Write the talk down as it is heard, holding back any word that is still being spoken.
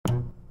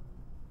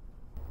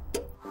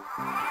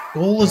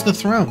Goal is the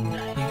throne.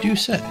 You do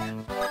say.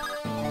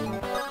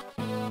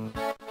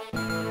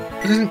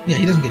 He doesn't. Yeah,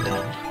 he doesn't get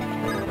down.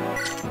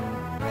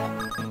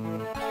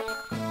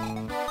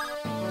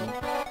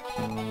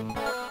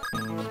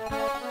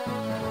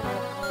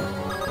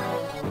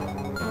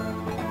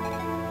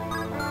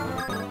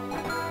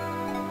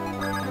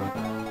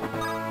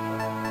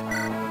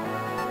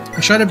 I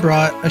should have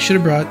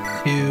brought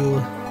two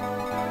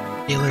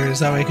healers.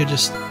 That way I could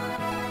just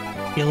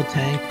heal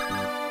tank.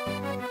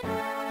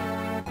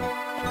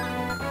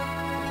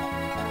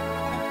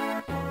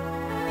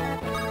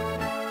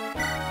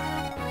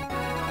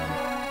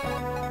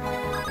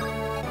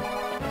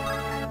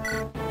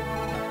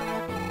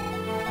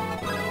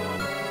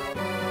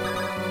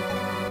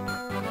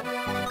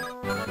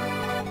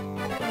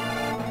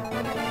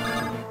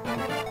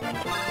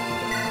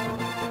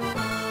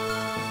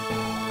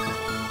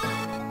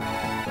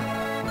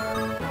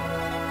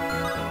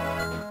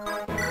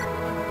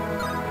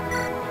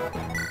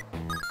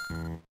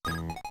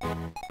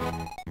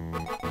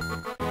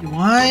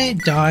 Why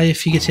die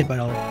if he gets hit by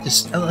all? You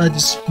guys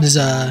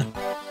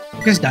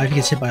die if he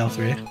gets hit by all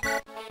three.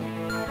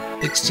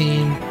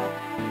 16.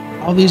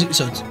 All these.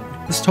 So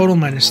it's total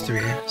minus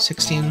 3.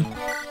 16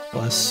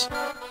 plus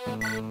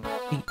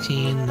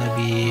 18. That'd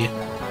be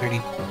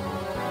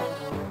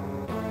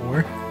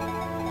 34.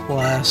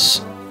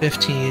 Plus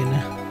 15.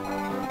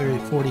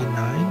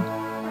 49.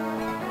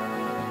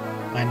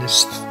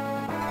 Minus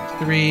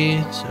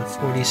 3. So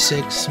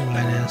 46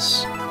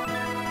 minus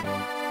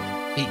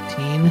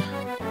 18.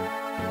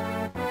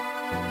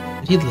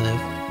 He'd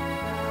live.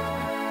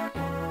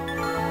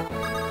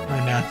 My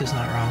math is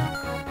not wrong.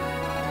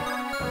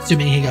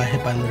 Assuming he got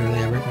hit by literally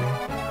everything.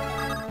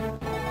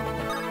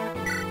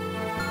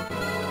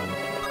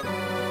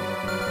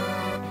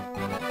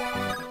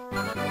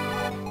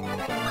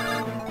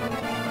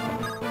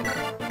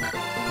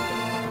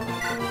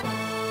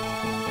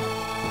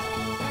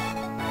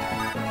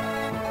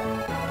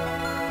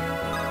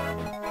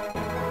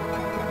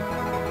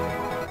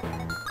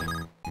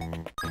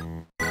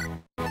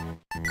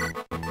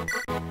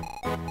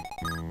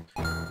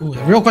 Ooh,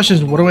 the real question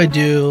is, what do I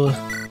do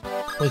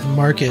with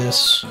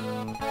Marcus? Do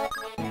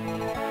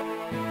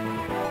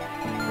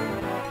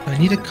I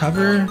need a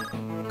cover?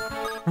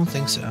 I don't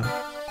think so.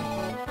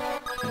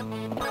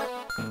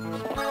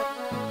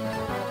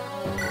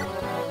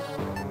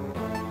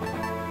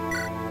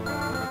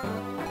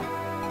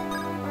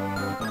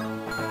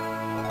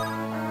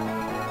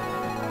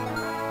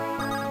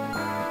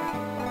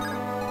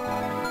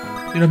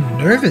 Dude, I'm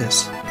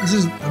nervous.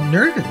 I'm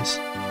nervous.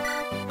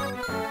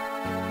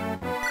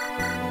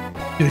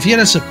 Dude, if you had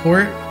a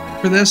support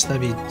for this, that'd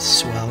be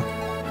swell.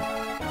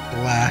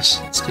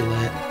 Alas, it's too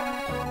late.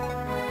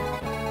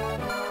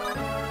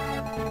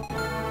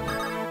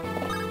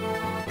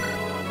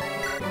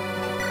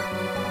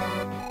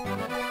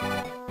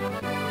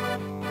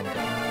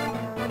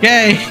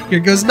 Okay,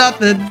 here goes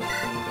nothing.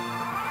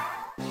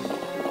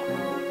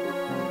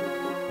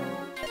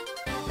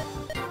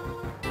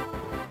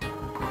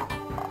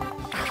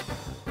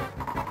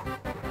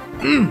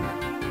 Mm.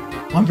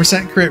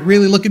 1% crit,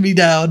 really looking me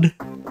down.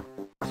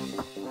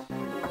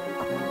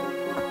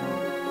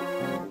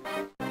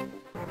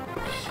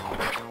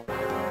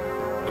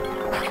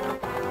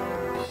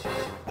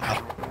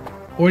 Wow.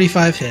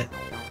 45 hit.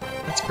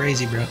 That's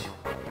crazy, bro.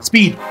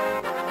 Speed.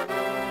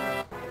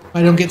 If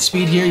I don't get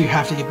speed here, you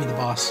have to give me the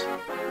boss.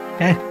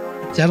 Okay,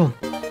 settled.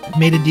 I've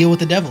made a deal with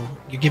the devil.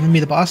 You're giving me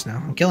the boss now.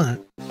 I'm killing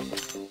it.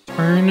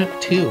 Turn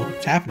 2.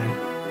 It's happening.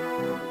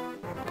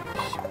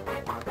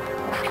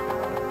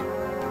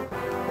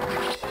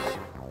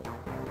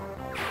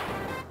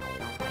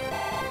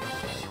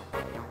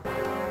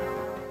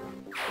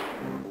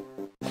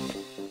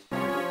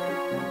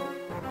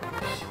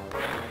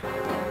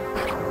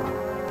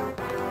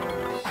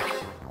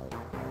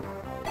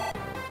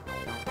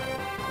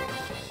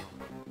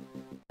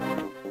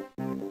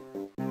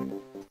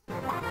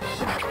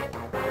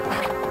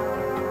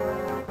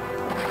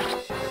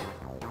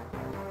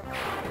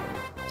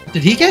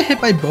 Did he get hit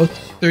by both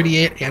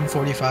 38 and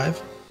 45?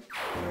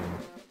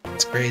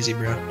 That's crazy,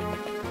 bro.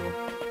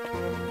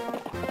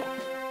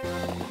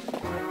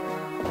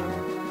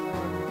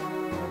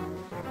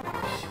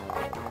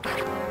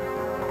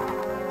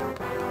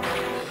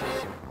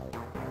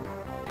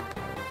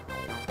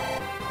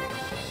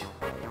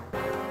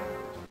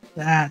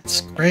 That's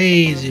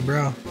crazy,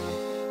 bro.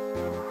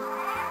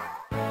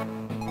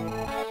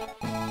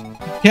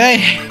 Okay,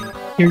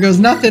 here goes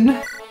nothing.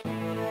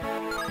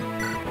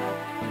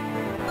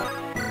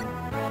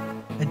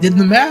 Did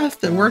the math,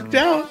 that worked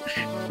out.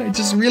 I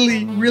just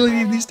really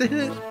need these to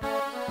hit.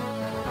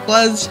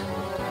 Plus.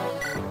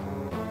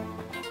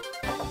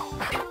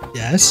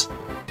 Yes.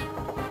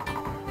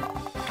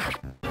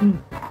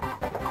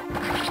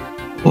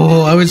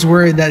 Oh, I was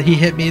worried that he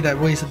hit me, that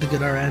wasted the good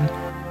RN.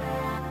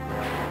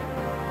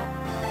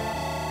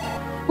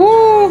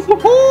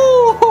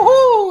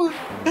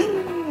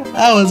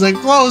 That was a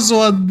close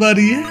one,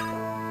 buddy.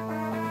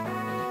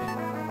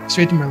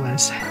 Straight to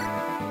Merlin's.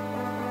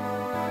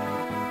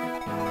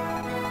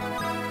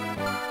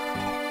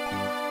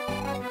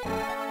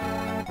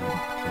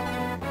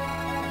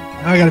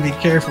 Now I gotta be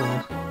careful.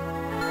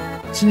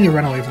 Just need to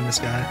run away from this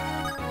guy.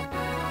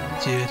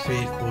 1, 2,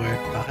 3, 4,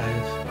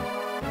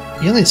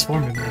 5. He only has 4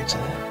 movement,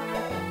 actually.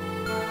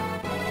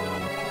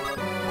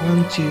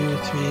 1, 2,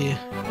 3,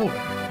 4.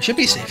 I should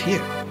be safe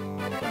here.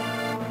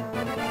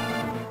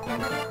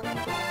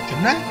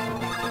 Shouldn't I?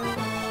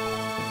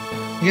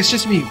 I guess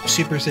just to be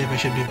super safe, I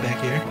should move back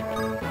here.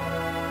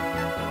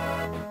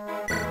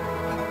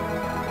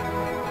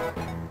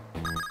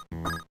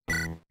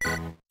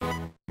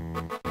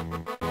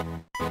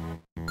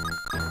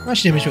 How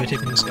much damage do I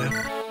take from this guy?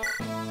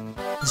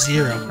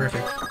 0,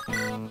 perfect.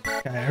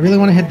 Okay, I really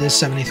want to hit this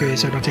 73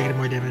 so I don't take any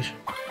more damage.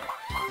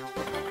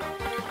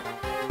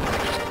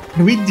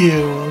 We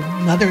do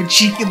another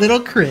cheeky little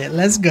crit.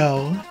 Let's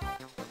go.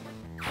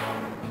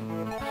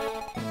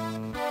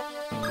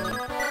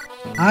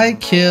 I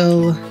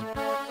kill.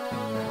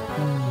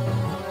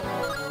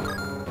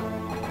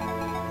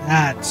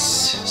 That's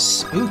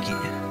spooky.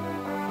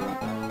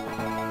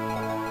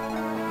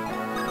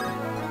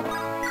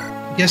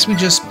 I guess we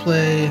just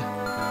play.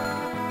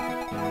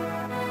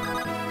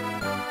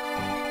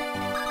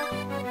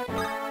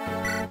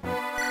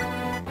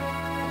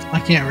 I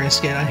can't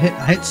risk it. I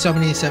hit so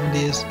many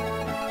 70s.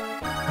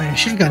 I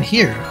should have gone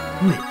here.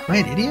 Am I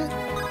an idiot?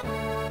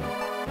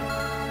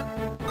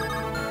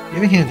 You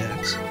have a hand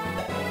axe.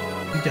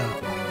 You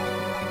don't.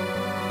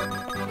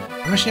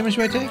 How much damage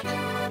do I take?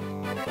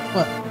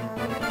 What?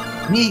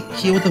 Let me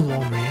heal with the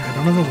Volney. I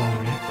don't have a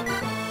Volney.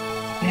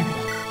 Damn it.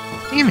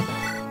 Damn it!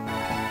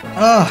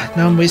 Oh,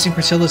 now I'm wasting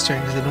Priscilla's turn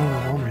because they don't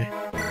have a Volney.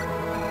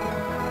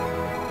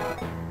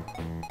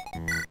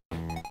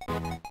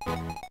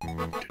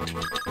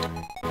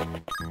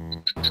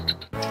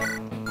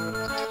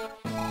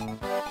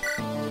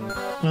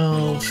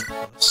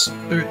 Plus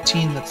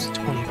 13, that's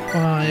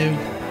 25.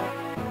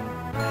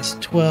 That's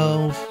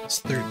 12, that's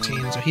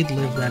 13, so he'd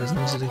live that as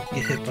long as he didn't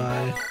get hit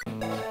by...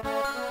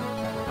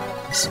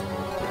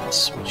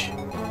 Switch.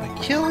 If I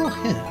kill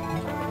him...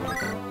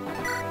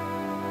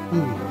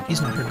 Ooh,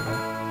 he's not hurt at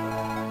all.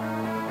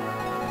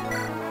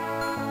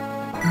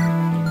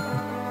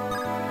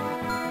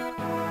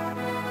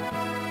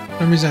 For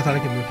some reason I thought I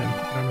could move him.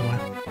 I don't know why.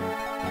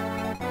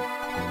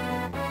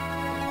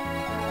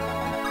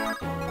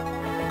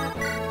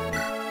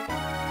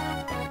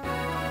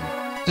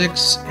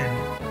 6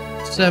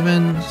 and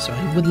 7, so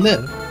he would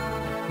live.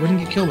 Wouldn't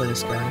get killed by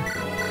this guy.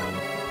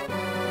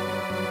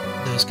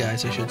 Those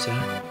guys, I should say.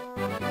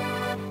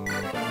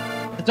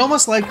 It's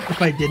almost like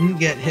if I didn't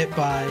get hit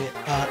by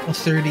a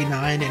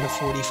 39 and a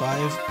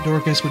 45,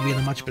 Dorcas would be in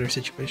a much better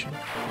situation.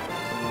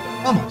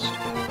 Almost.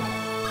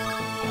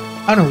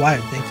 I don't know why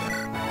I'd think that.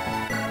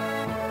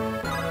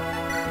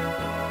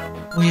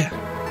 Oh yeah.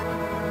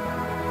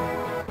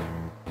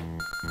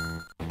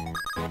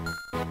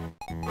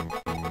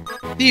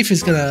 Thief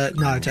is gonna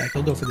not attack,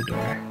 he'll go for the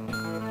door.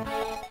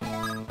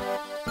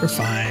 We're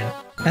fine.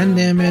 10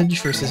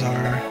 damage versus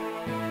our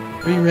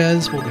 3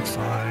 res, we'll be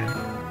fine.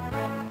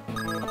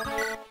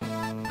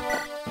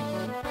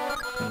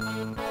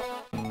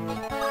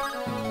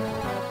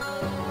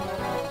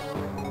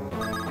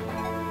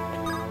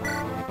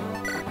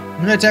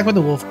 I'm gonna attack with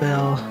the Wolf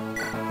Bell,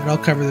 but I'll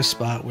cover the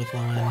spot with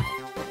Lon. I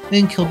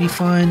think he'll be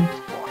fine.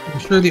 I'm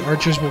sure the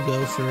archers will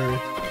go for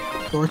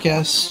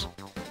Dorcas.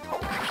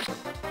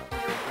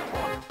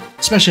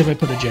 Especially if I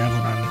put a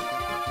javelin on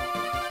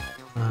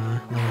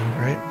Lon,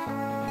 right?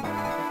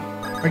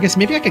 Or I guess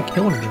maybe I could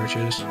kill one of the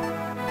archers.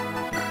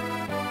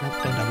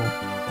 Nope, don't double.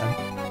 Done.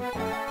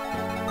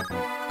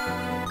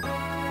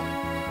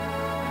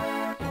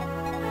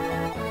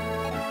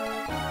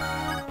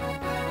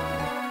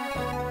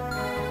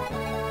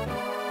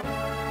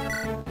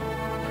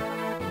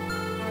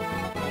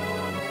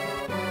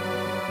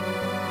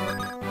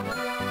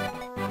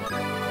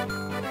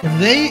 If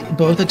they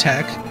both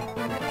attack,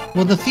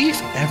 will the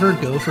thief ever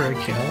go for a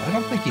kill? I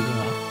don't think he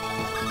will.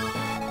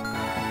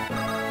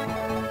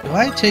 Do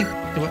I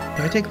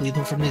take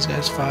lethal from these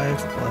guys? 5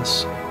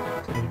 plus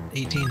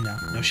 18? No,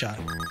 no shot.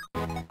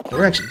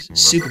 We're actually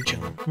super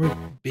chilling. We're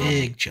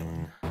big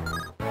chilling.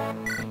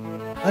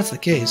 If that's the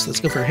case,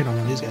 let's go for a hit on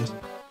one of these guys.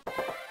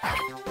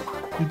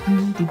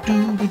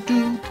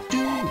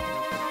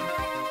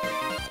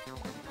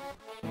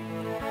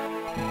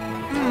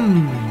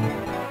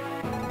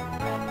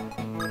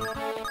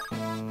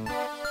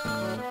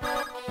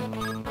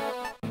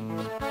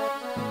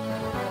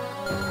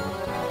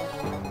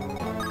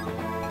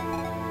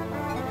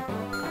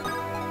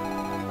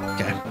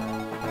 Okay.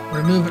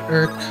 Remove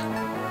Urk.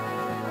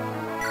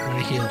 I'm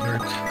gonna heal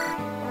Urk.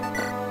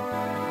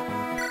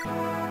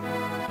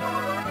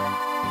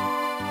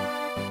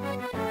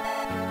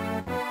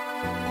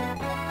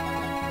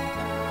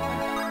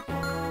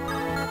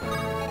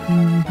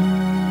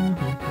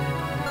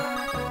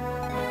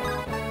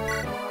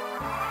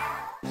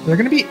 Are there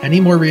gonna be any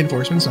more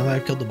reinforcements now that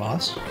I've killed the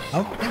boss?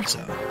 I don't think so.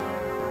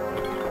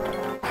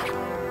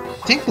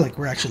 I think like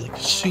we're actually like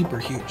super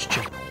huge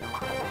chill.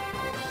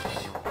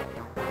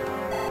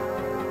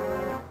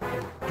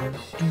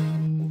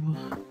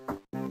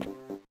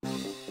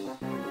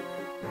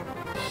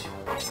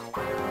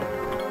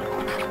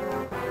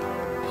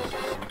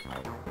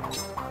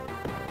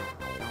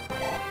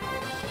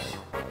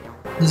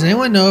 Does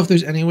anyone know if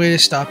there's any way of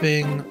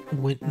stopping,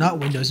 not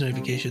Windows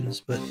notifications,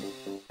 but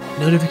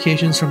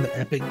notifications from the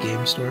Epic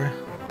Game Store?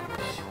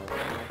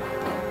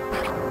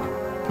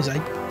 Because I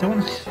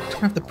don't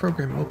have the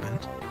program open.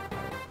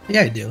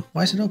 Yeah, I do.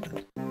 Why is it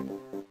open?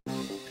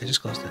 I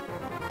just closed it.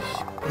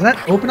 Was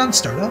that open on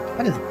startup?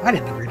 I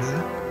didn't agree to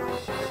that.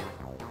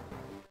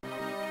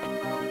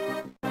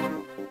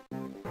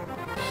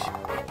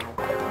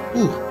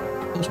 Ooh,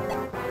 close one.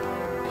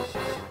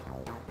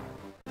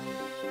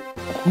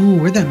 Ooh,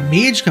 where'd that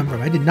mage come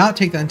from? I did not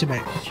take that into my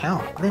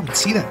account. I didn't even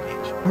see that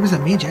mage. Where was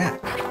that mage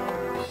at?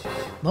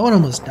 No one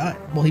almost died.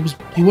 Well,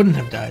 he wouldn't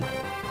have died.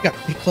 He got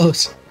pretty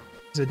close.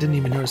 Because I didn't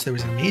even notice there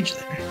was a mage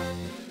there.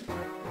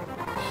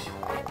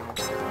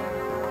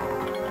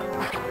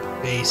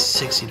 Base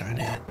 69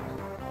 hit.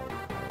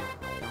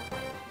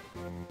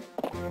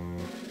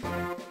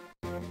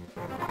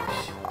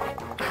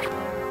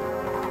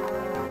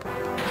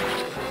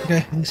 Okay,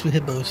 at least we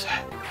hit both.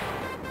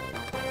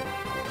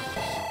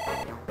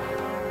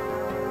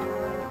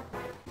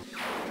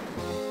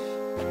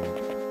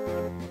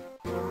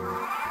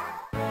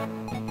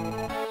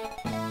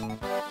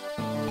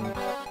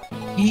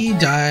 He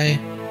die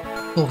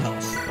full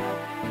health.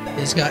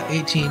 He's got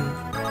 18,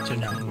 so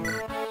no.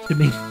 Should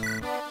mean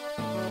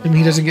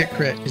he doesn't get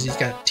crit because he's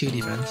got 2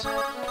 defense.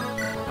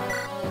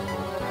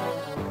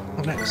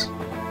 Oh, nice.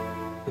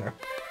 Yeah.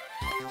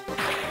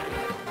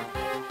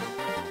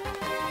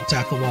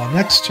 Attack the wall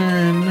next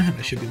turn, and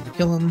I should be able to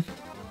kill him.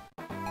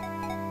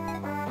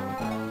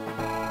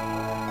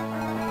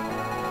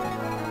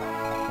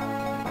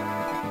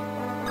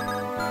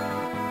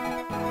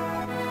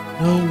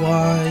 Know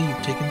why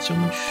you've taken so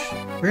much?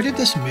 Where did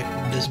this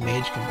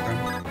mage come from?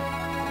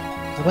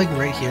 Is it like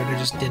right here and I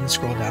just didn't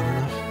scroll down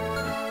enough?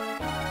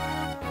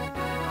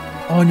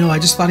 Oh no, I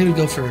just thought he would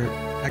go for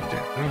Hector.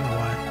 I don't know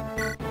why.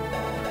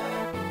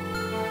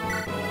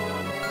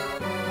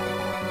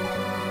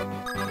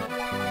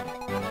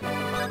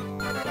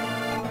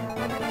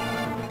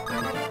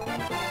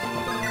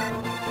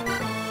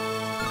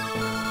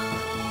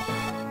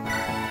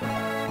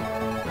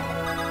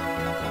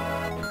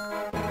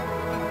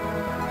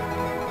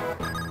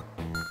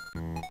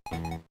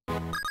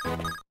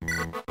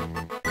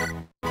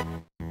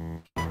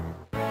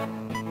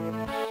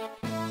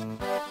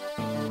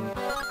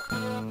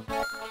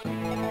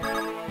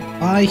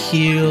 I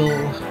heal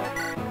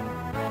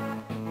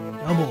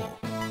double.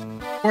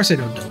 Of course I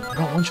don't double. I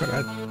don't one-shot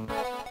it.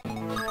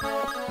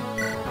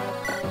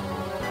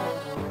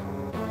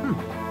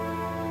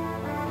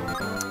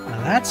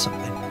 Now that's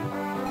something.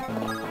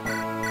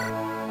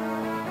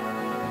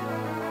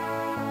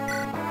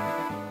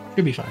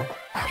 Should be fine.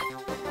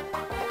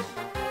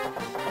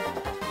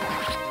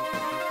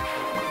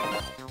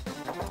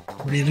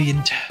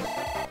 Brilliant.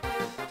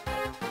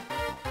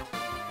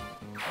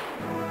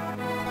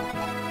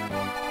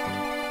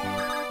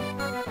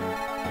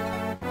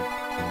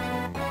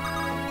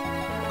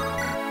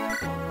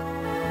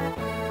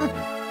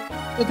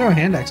 We'll throw a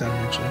hand axe at him,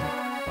 actually.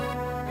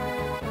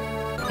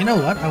 You know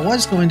what? I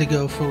was going to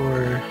go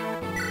for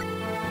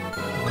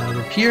a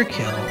repair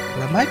kill,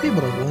 but I might be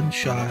able to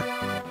one-shot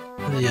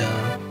the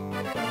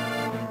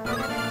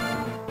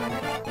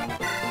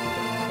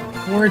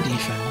 4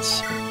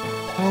 defense.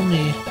 Tell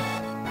me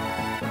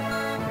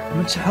how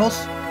much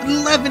health?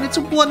 11! It's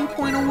 1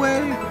 point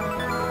away!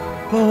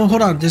 Oh,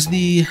 hold on. Does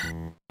the...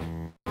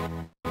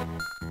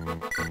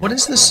 What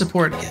does the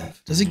support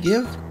give? Does it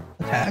give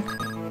attack?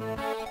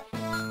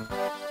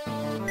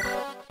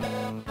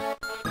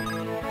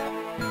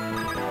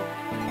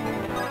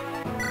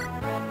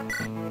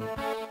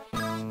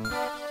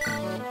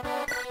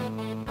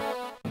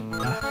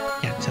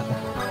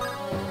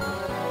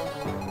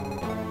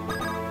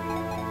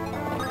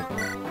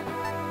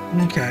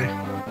 Okay.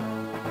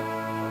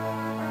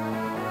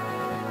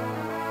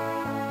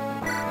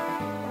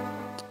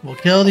 We'll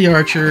kill the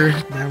archer,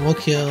 then we'll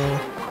kill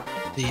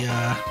the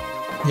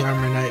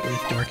armor knight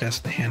with Dorcas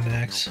the hand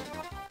axe.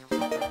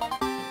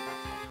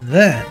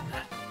 Then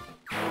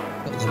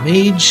the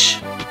mage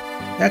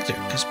Hector,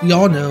 because we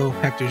all know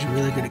Hector's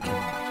really good at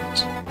killing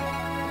mages.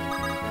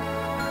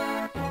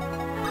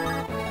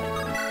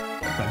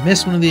 If I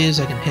miss one of these,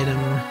 I can hit him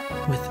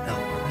with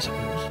Elbow, I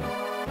suppose.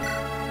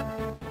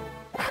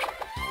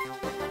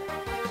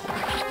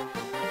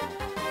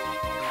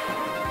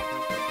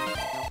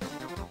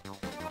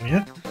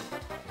 Yep.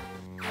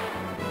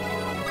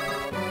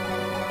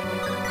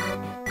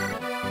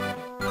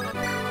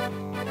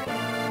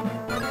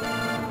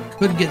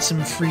 Could get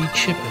some free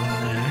chip in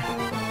there.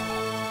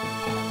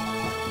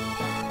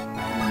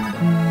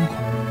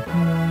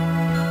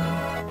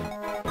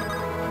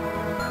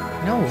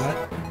 You know what?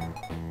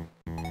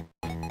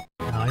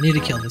 No, I need to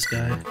kill this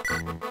guy.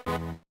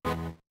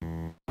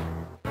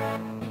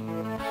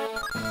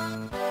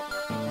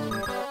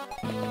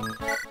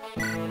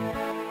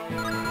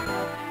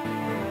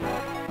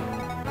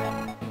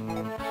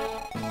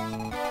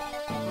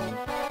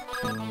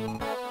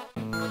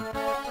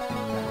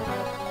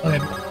 Okay.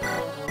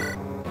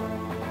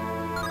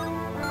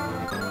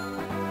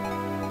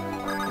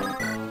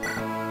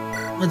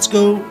 Let's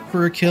go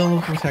for a kill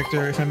with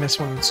Hector. If I miss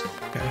one, it's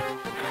okay.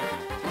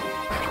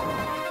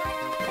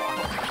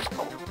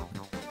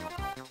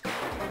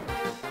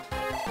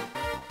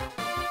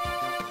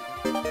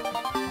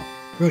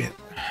 Brilliant.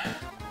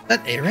 Is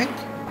that A rank?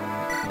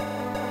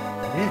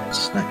 It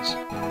is. Nice.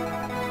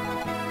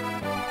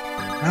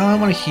 Now I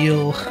want to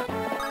heal.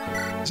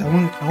 Cause I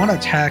want to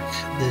attack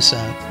this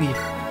thief.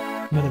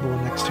 Another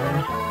one next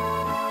turn.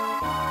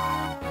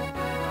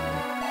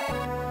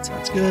 So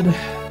that's good.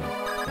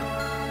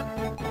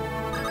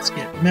 Let's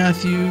get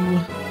Matthew.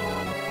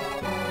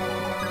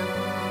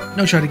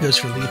 No shot he goes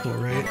for lethal,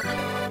 right?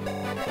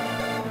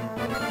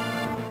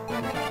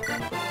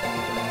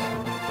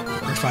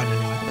 We're fine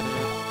anyway.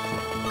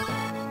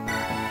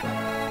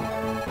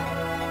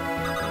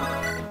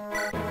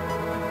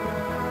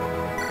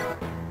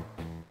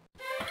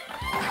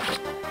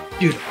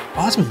 Dude,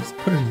 awesome.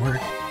 Put in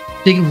work.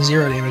 Taking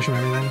 0 damage from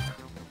everything.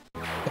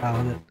 Gotta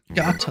love it.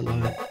 Got to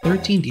love it.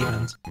 13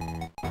 defense.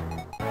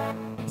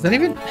 Is that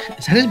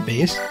his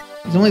base?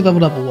 He's only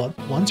leveled up what,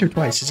 once or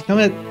twice? Is he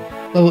coming at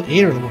level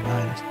 8 or level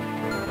 9?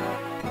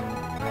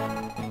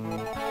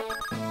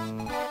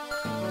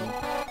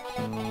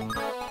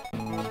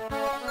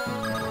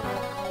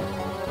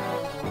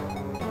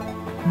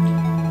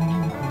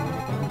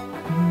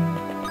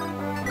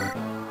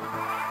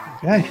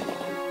 Okay.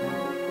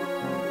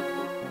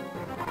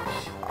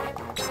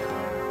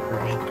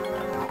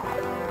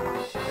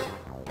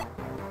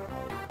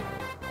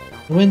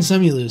 You win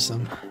some, you lose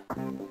some.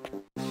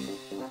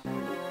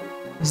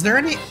 Is there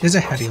any... There's a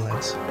heavy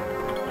lens.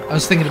 I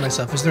was thinking to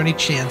myself, is there any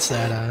chance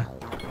that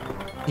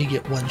you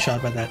get one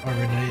shot by that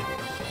armor knight?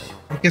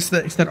 I guess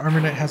that if that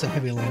armor knight has a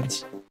heavy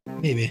lens.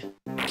 Maybe.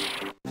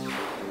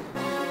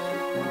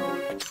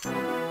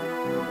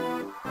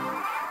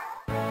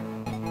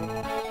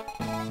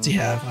 Does he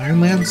have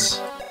Iron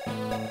Lance?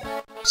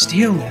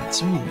 Steel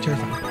Lance. Ooh,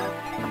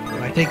 terrifying.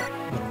 Do I take,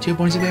 what, 2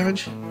 points of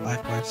damage?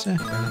 5 points. Fair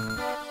enough.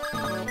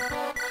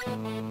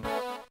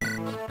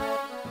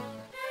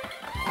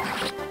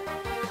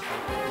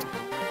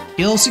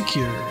 Kill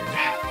secured.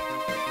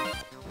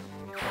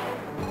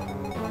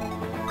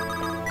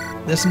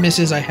 This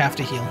misses, I have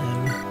to heal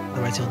him,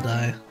 otherwise he'll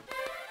die.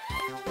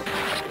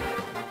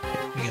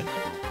 Okay, good.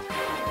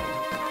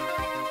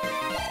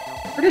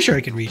 Pretty sure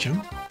I can reach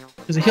him.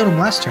 Because I healed him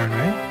last turn,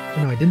 right?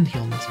 Oh, no, I didn't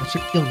heal him. I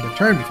should heal him the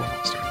turn before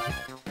last turn, right?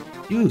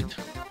 Dude.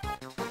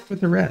 With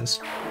the res.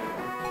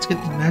 Let's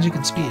get the magic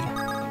and speed.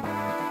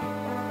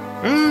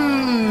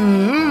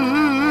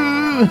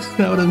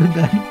 That would have been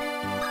bad.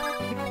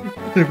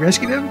 Could have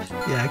rescued him?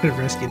 Yeah, I could have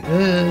rescued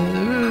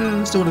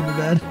him. Still would have been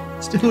bad.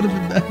 Still would have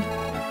been bad.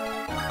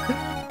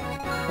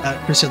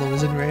 Priscilla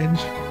was in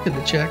range. Could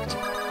have checked.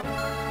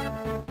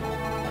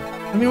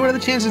 I mean, what are the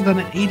chances on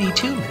an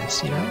 82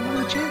 miss, you know? What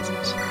are the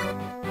chances?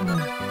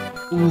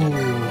 Ooh, the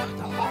lock.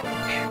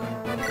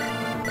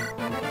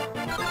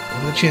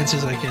 What are the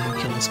chances I can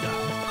kill this guy?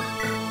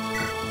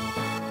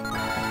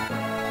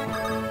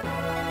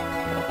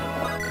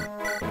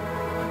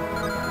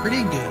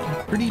 Pretty good.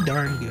 Pretty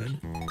darn good.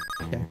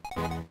 Okay.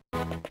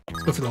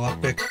 Let's go for the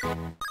lockpick.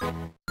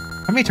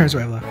 How many turns do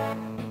I have left?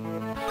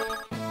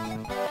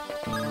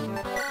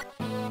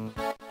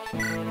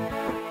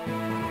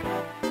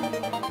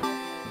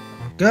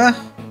 Okay.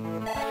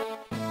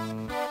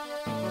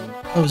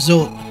 Oh,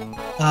 Zolt.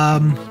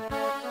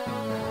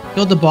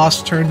 Killed the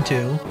boss turn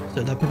 2,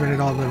 so that prevented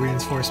all the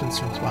reinforcements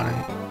from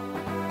spawning.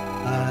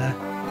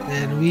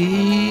 Then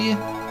we...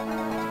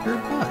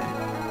 Skirt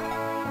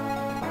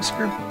by.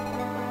 Skirt by.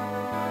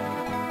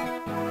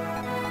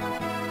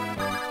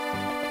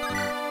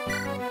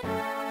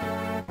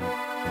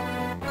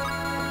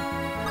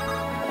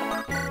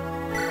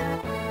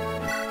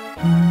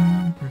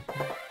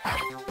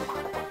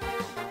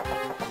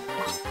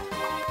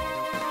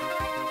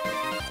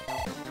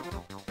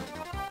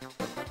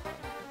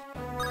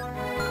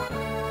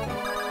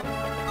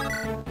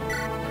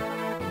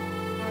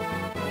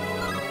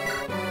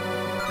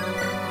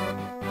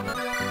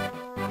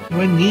 Do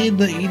I need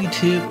the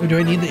 82, or do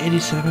I need the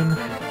 87?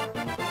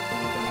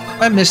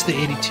 If I miss the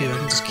 82, I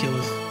can just kill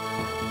with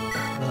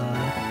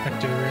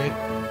Hector, right?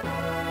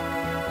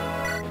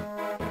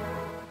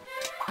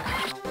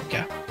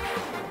 Okay.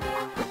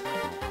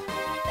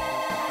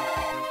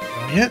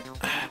 Brilliant.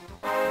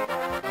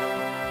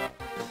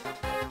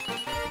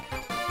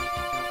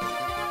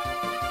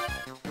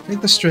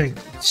 Take the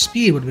strength.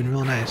 Speed would have been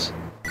real nice.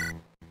 I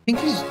think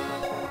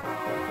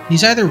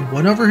he's either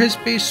 1 over his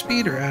base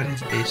speed or at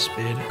his base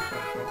speed.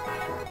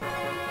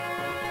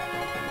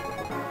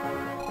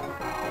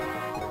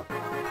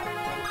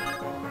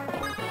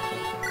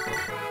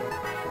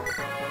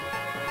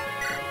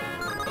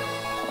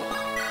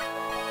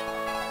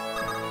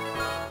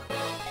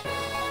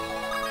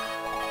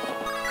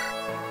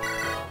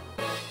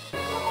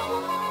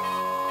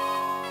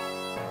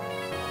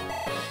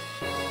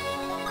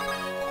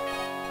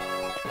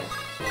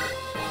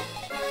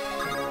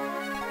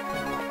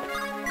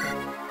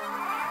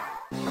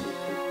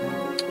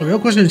 The real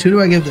question is, who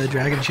do I give the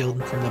dragon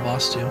shield from the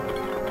boss to?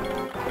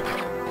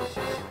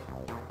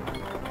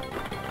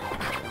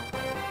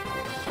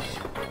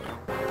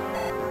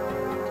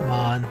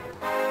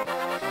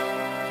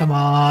 Come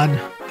on.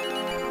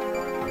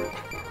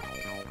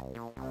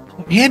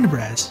 And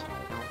Raz.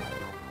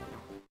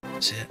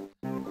 That's it.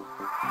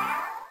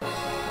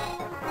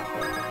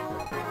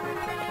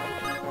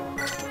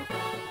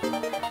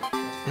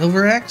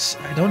 Silver X?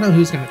 I don't know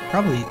who's gonna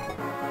probably.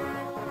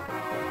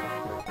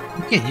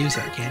 You can't use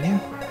that, can you?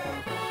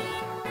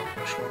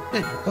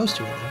 Shit, you're close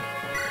to it though.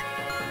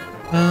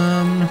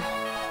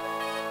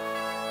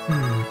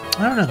 I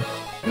don't know.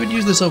 Who would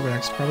use the Silver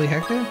X? Probably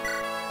Hector?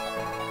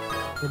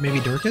 Or maybe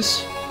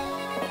Dorcas?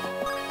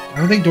 I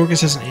don't think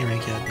Dorcas has an A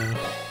rank yet, though.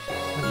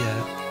 Not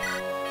yet.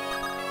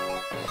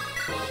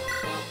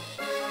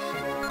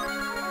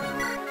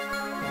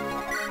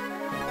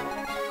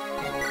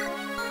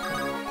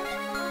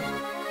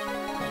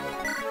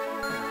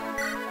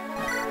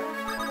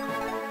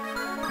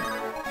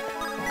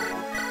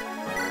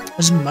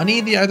 Is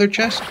money the other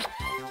chest?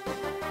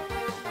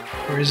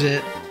 Or is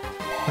it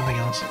something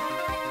else?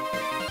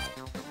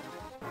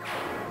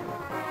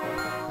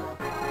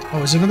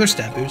 Oh, is it another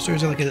stat boost, or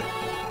is it like a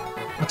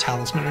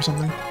talisman or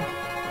something?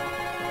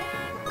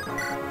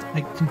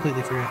 I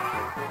completely forget.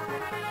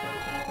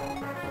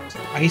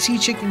 Icy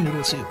chicken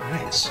noodle soup,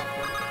 nice.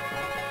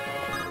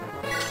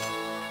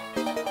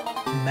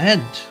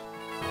 Mend.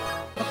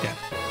 Okay.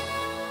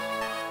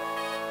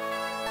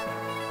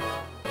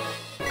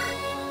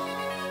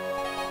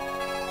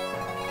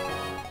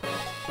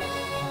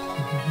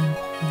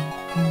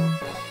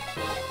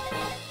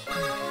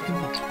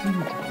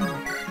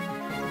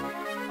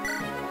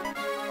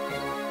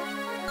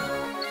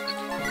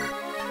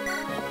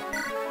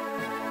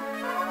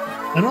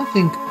 I don't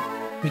think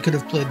we could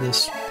have played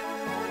this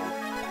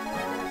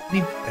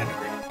any better.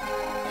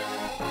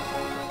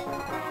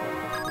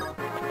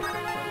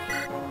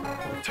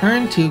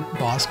 Return to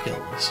boss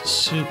kill is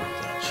super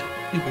clutch.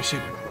 Super,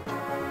 super clutch.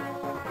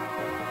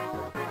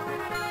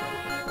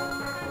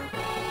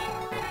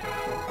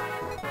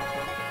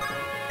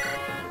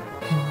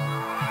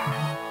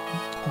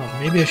 Oh,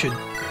 maybe I should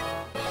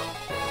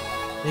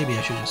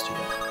just do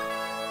that.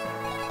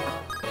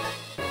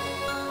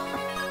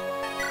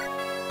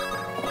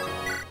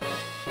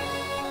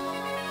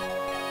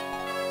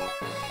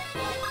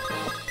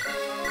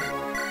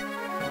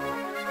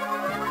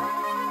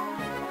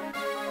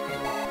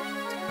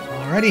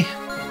 Alrighty.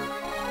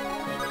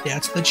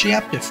 That's the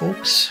chapter,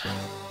 folks.